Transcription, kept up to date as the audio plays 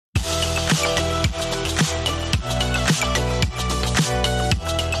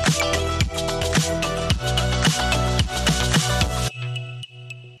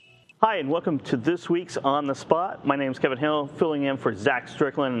Hi, and welcome to this week's On the Spot. My name is Kevin Hill, filling in for Zach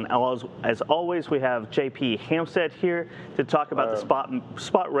Strickland. And as always, we have JP Hampstead here to talk about the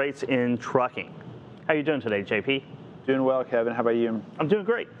spot rates in trucking. How are you doing today, JP? Doing well, Kevin. How about you? I'm doing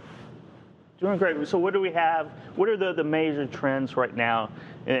great. Doing great. So what do we have? What are the major trends right now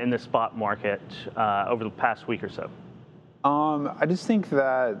in the spot market over the past week or so? I just think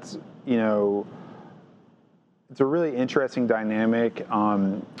that, it's a really interesting dynamic.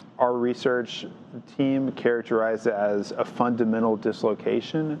 Our research team characterized it as a fundamental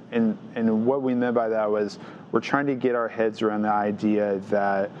dislocation. And what we meant by that was we're trying to get our heads around the idea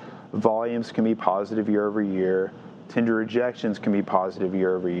that volumes can be positive year over year, tender rejections can be positive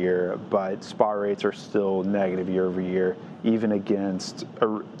year over year, but spot rates are still negative year over year, even against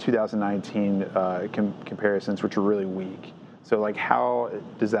 2019 comparisons, which are really weak. So, how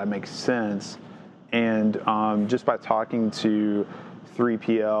does that make sense? And just by talking to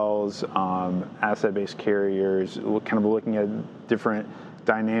 3PLs, asset-based carriers, kind of looking at different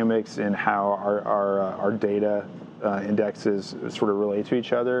dynamics and how our data indexes sort of relate to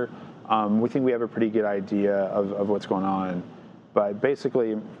each other, we think we have a pretty good idea of what's going on. But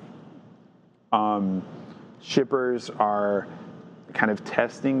basically, shippers are kind of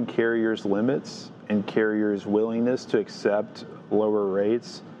testing carriers' limits and carriers' willingness to accept lower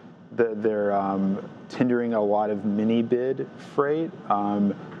rates. They're tendering a lot of mini bid freight,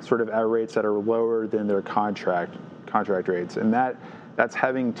 sort of at rates that are lower than their contract rates, and that's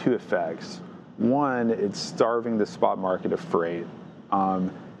having two effects. One, it's starving the spot market of freight,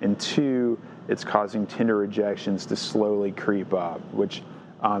 and two, it's causing tender rejections to slowly creep up. Which,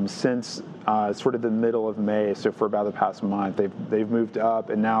 since sort of the middle of May, so for about the past month, they've moved up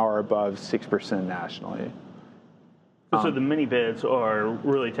and now are above 6% nationally. So the mini bids are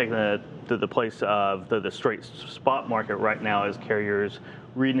really taking the place of the straight spot market right now as carriers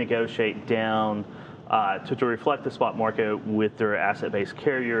renegotiate down to reflect the spot market with their asset-based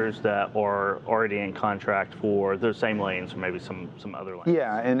carriers that are already in contract for those same lanes or maybe some other lanes.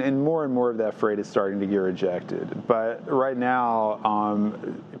 Yeah, and more of that freight is starting to get rejected. But right now,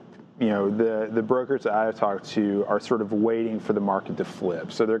 the brokers that I've talked to are sort of waiting for the market to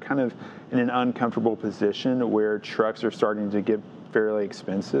flip. So they're kind of in an uncomfortable position where trucks are starting to get fairly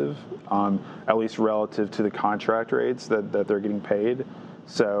expensive, at least relative to the contract rates that they're getting paid.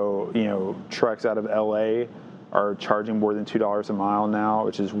 So, trucks out of LA are charging more than $2 a mile now,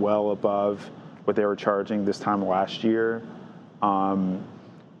 which is well above what they were charging this time last year. And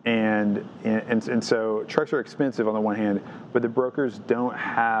so trucks are expensive on the one hand, but the brokers don't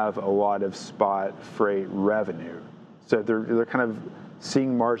have a lot of spot freight revenue. So they're kind of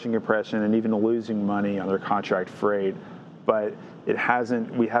seeing margin compression and even losing money on their contract freight, but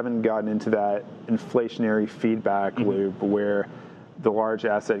we haven't gotten into that inflationary feedback loop where the large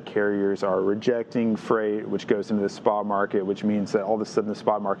asset carriers are rejecting freight, which goes into the spot market, which means that all of a sudden the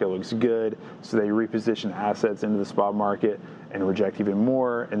spot market looks good, so they reposition assets into the spot market and reject even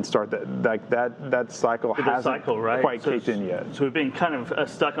more and start that cycle hasn't quite kicked in yet. So we've been kind of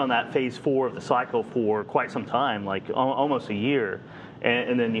stuck on that phase 4 of the cycle for quite some time, like almost a year.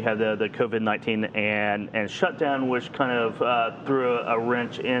 And then you have the COVID-19 and shutdown, which kind of threw a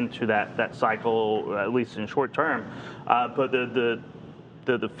wrench into that cycle, at least in short term. But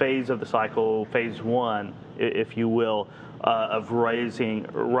the phase of the cycle, phase 1, if you will, of rising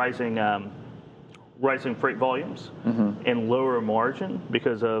freight volumes and lower margin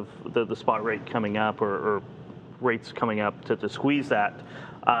because of the spot rate coming up or rates coming up to squeeze that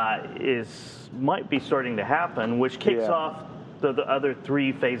might be starting to happen, which kicks off the other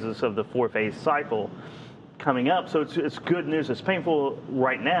 3 phases of the 4-phase cycle coming up. So it's good news. It's painful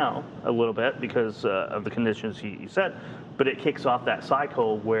right now a little bit because of the conditions you said, but it kicks off that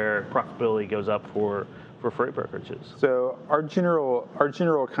cycle where profitability goes up for freight brokerages. So our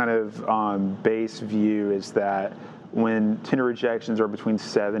general kind of base view is that when tender rejections are between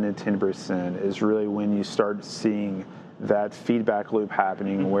 7 and 10% is really when you start seeing that feedback loop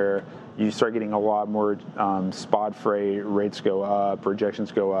happening where you start getting a lot more spot freight, rates go up,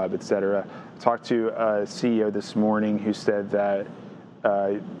 rejections go up, et cetera. I talked to a CEO this morning who said that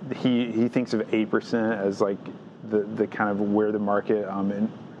he thinks of 8% as like the kind of where the market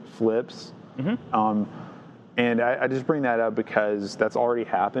flips. And I just bring that up because that's already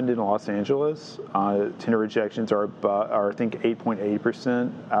happened in Los Angeles. Tender rejections are I think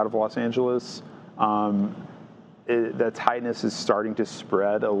 8.8% out of Los Angeles. The tightness is starting to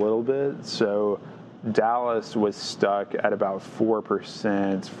spread a little bit. So Dallas was stuck at about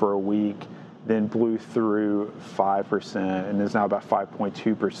 4% for a week, then blew through 5% and is now about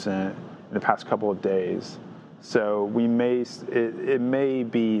 5.2% in the past couple of days. So it may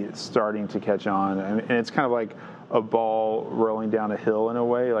be starting to catch on, and it's kind of like a ball rolling down a hill in a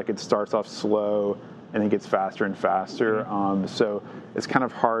way. Like it starts off slow and then gets faster and faster. So it's kind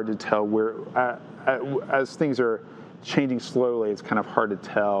of hard to tell where, as things are changing slowly, it's kind of hard to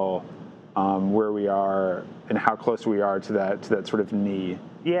tell where we are and how close we are to that sort of knee.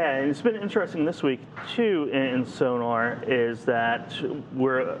 Yeah, and it's been interesting this week too in Sonar is that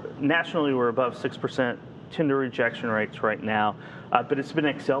we're above 6% tender rejection rates right now, but it's been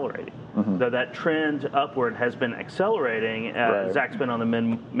accelerating. Though that trend upward has been accelerating. Right. Zach's been on the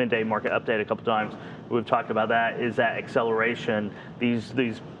midday market update a couple times. We've talked about that. Is that acceleration?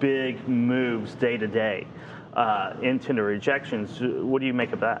 These big moves day to day in tender rejections. What do you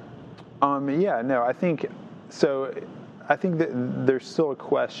make of that? I think so. I think that there's still a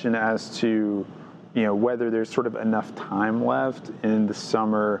question as to, whether there's sort of enough time left in the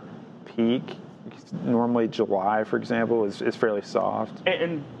summer peak. Normally July, for example, is fairly soft.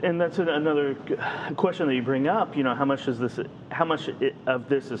 And that's another question that you bring up. How much of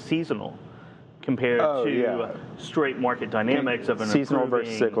this is seasonal compared to straight market dynamics of an seasonal improving,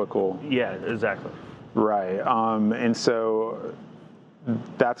 versus cyclical? Yeah, exactly. Right. And so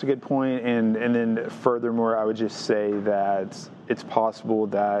that's a good point. And then furthermore, I would just say that it's possible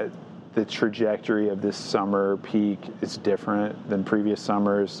that the trajectory of this summer peak is different than previous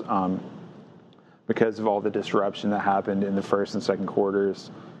summers because of all the disruption that happened in the first and second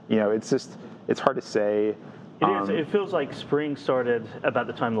quarters. It's hard to say. It is. It feels like spring started about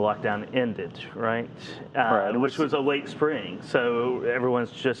the time the lockdown ended, right? Right. Which was a late spring. So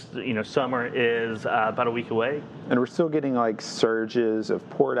everyone's just, summer is about a week away. And we're still getting like surges of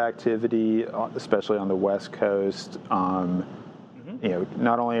port activity, especially on the West Coast.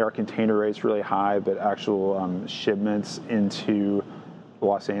 Not only are container rates really high, but actual shipments into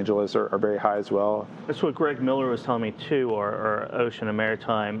Los Angeles are very high as well. That's what Greg Miller was telling me too, our ocean and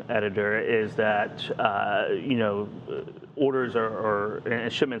maritime editor, is that orders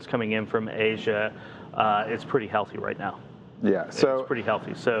and shipments coming in from Asia, it's pretty healthy right now. Yeah, so it's pretty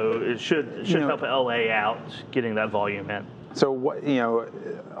healthy. So it should help LA out getting that volume in. So what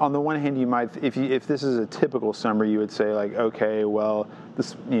on the one hand, you might, if this is a typical summer, you would say like, okay, well,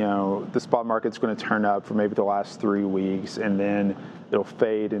 this the spot market's going to turn up for maybe the last 3 weeks, and then it'll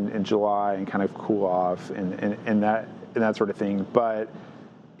fade in July and kind of cool off and that sort of thing. But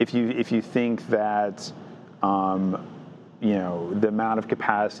if you think that the amount of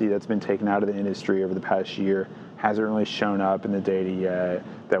capacity that's been taken out of the industry over the past year hasn't really shown up in the data yet,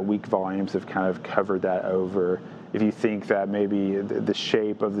 that weak volumes have kind of covered that over. If you think that maybe the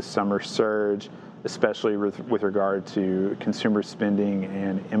shape of the summer surge, especially with regard to consumer spending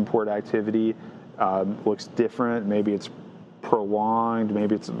and import activity, looks different, maybe it's prolonged,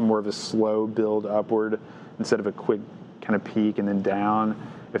 maybe it's more of a slow build upward instead of a quick kind of peak and then down.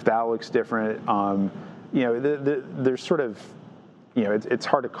 If that looks different, there's sort of, it's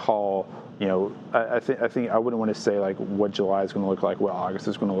hard to call. I think I wouldn't want to say like what July is going to look like, what August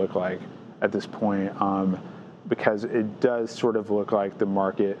is going to look like at this point. Because it does sort of look like the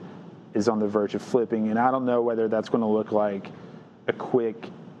market is on the verge of flipping. And I don't know whether that's going to look like a quick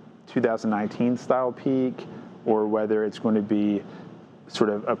 2019 style peak or whether it's going to be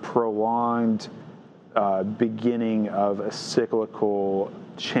sort of a prolonged beginning of a cyclical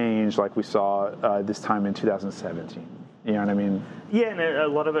change like we saw this time in 2017. You know what I mean? Yeah, and a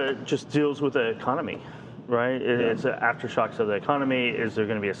lot of it just deals with the economy. Right, it's aftershocks of the economy. Is there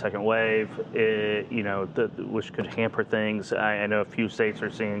going to be a second wave? Which could hamper things. I know a few states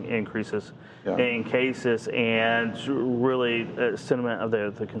are seeing increases in cases, and really sentiment of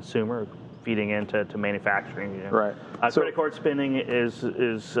the consumer feeding into manufacturing. Right. Credit card spending is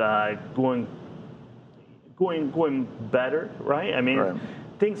going better. Right. I mean. Right.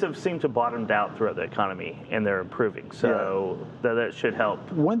 Things have seemed to bottomed out throughout the economy, and they're improving. So that should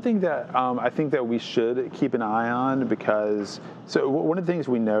help. One thing that I think that we should keep an eye on, one of the things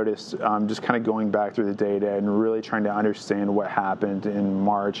we noticed, just kind of going back through the data and really trying to understand what happened in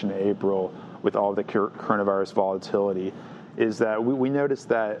March and April with all the coronavirus volatility, is that we noticed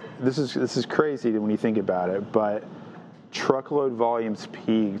that this is crazy when you think about it, but truckload volumes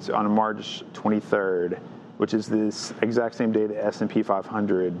peaked on March 23rd. Which is this exact same day the S&P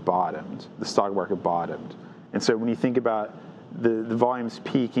 500 bottomed, the stock market bottomed. And so when you think about the volumes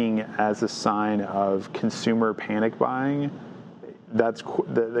peaking as a sign of consumer panic buying, that's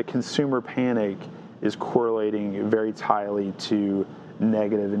the consumer panic is correlating very tightly to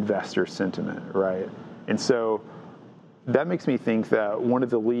negative investor sentiment, right? And so that makes me think that one of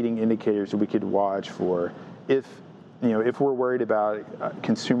the leading indicators that we could watch for, if we're worried about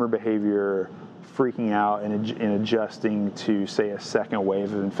consumer behavior freaking out and adjusting to, say, a second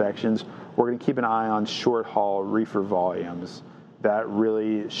wave of infections. We're going to keep an eye on short-haul reefer volumes that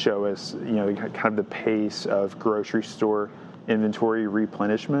really show us, kind of the pace of grocery store inventory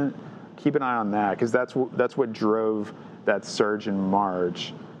replenishment. Keep an eye on that, because that's what drove that surge in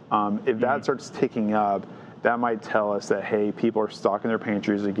March. If that starts ticking up, that might tell us that, hey, people are stocking their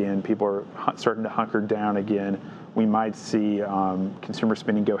pantries again, people are starting to hunker down again. We might see consumer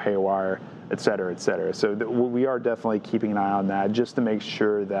spending go haywire, et cetera, et cetera. So we are definitely keeping an eye on that, just to make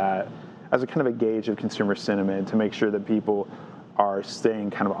sure that, as a kind of a gauge of consumer sentiment, to make sure that people are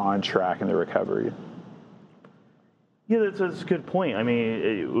staying kind of on track in their recovery. Yeah, that's a good point. I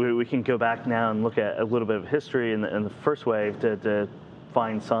mean, we can go back now and look at a little bit of history in the first wave to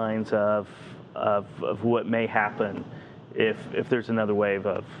find signs of what may happen if there's another wave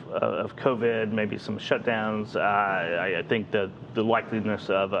of COVID, maybe some shutdowns. I think the likeliness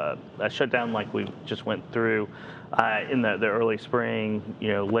of a shutdown like we just went through in the early spring,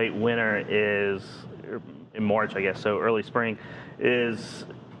 late winter is in March, I guess. So early spring is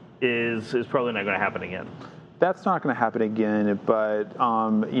probably not going to happen again. That's not going to happen again, but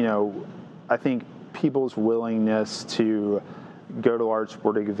I think people's willingness to go to large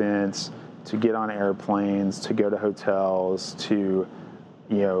sporting events, to get on airplanes, to go to hotels, to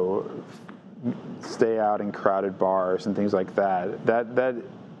stay out in crowded bars and things like that.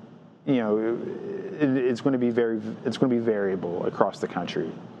 It's going to be variable across the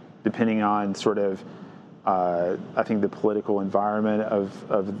country, depending on sort of I think the political environment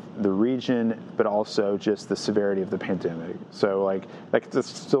of the region, but also just the severity of the pandemic. So it's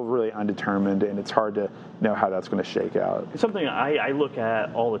still really undetermined, and it's hard to know how that's going to shake out. Something I look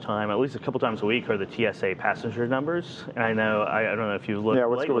at all the time, at least a couple times a week, are the TSA passenger numbers. And I don't know if you've looked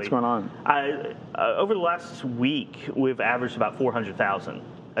lately. Yeah, what's going on? Over the last week, we've averaged about 400,000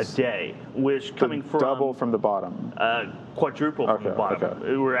 a day, which coming from double from the bottom, quadruple from the bottom.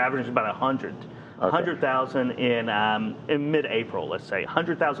 Okay. We're averaging about 100. 100,000 in mid-April, let's say.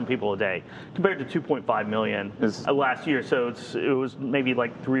 100,000 people a day, compared to 2.5 million last year. So it was maybe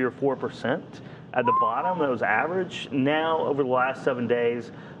like 3 or 4% at the bottom. That was average. Now, over the last 7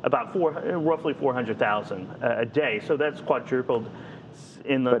 days, about roughly 400,000 a day. So that's quadrupled.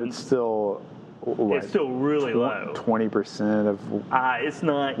 But it's still. It's still really low. 20% of. It's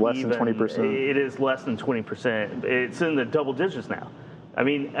not less even. Than 20%. It is less than 20%. It's in the double digits now. I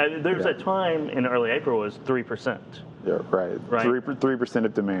mean, there's a time in early April was 3%. Yeah, right. 3%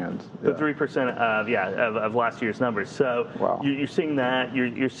 of demand. The 3% of last year's numbers. So you're seeing that.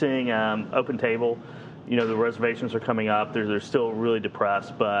 You're seeing Open Table. The reservations are coming up. They're still really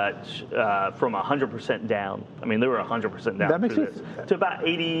depressed, but from 100% down. I mean, they were 100% down. That makes me to about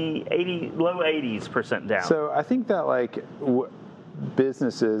 80, low 80s% down. So I think that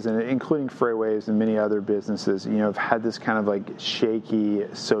businesses, and including Freightways and many other businesses, have had this kind of shaky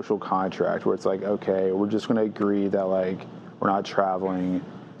social contract where it's like, okay, we're just going to agree that we're not traveling,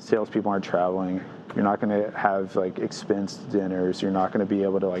 salespeople aren't traveling, you're not going to have expensed dinners, you're not going to be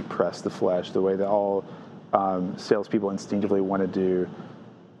able to press the flesh the way that all salespeople instinctively want to do,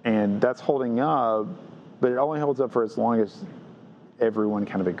 and that's holding up, but it only holds up for as long as everyone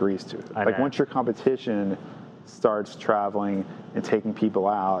kind of agrees to it. Once your competition starts traveling and taking people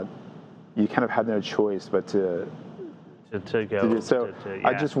out, you kind of have no choice but to go. So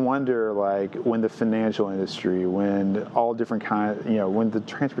I just wonder, when the financial industry, when all different kinds, when the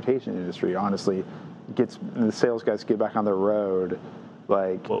transportation industry, honestly, the sales guys get back on the road,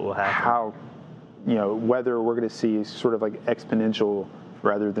 what will happen? How, whether we're going to see sort of exponential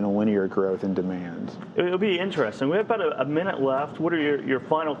rather than a linear growth in demand. It'll be interesting. We have about a minute left. What are your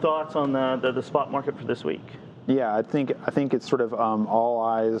final thoughts on the spot market for this week? Yeah, I think it's sort of all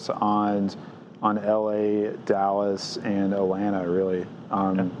eyes on LA, Dallas, and Atlanta, really,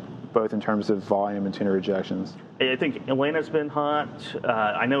 both in terms of volume and tender rejections. I think Atlanta's been hot.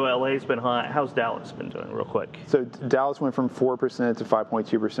 I know LA's been hot. How's Dallas been doing, real quick? So Dallas went from 4% to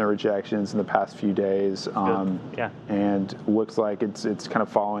 5.2% rejections in the past few days, and looks like it's kind of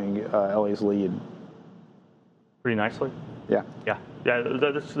following LA's lead. Pretty nicely. Yeah.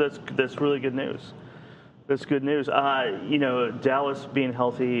 That's really good news. That's good news. Dallas being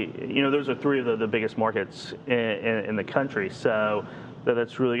healthy, those are three of the biggest markets in the country. So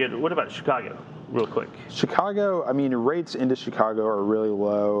that's really good. What about Chicago, real quick? Chicago, rates into Chicago are really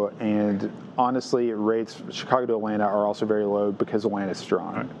low. And honestly, rates Chicago to Atlanta are also very low because Atlanta's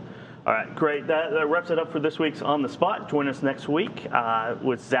strong. All right, great. That wraps it up for this week's On the Spot. Join us next week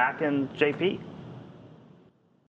with Zach and JP.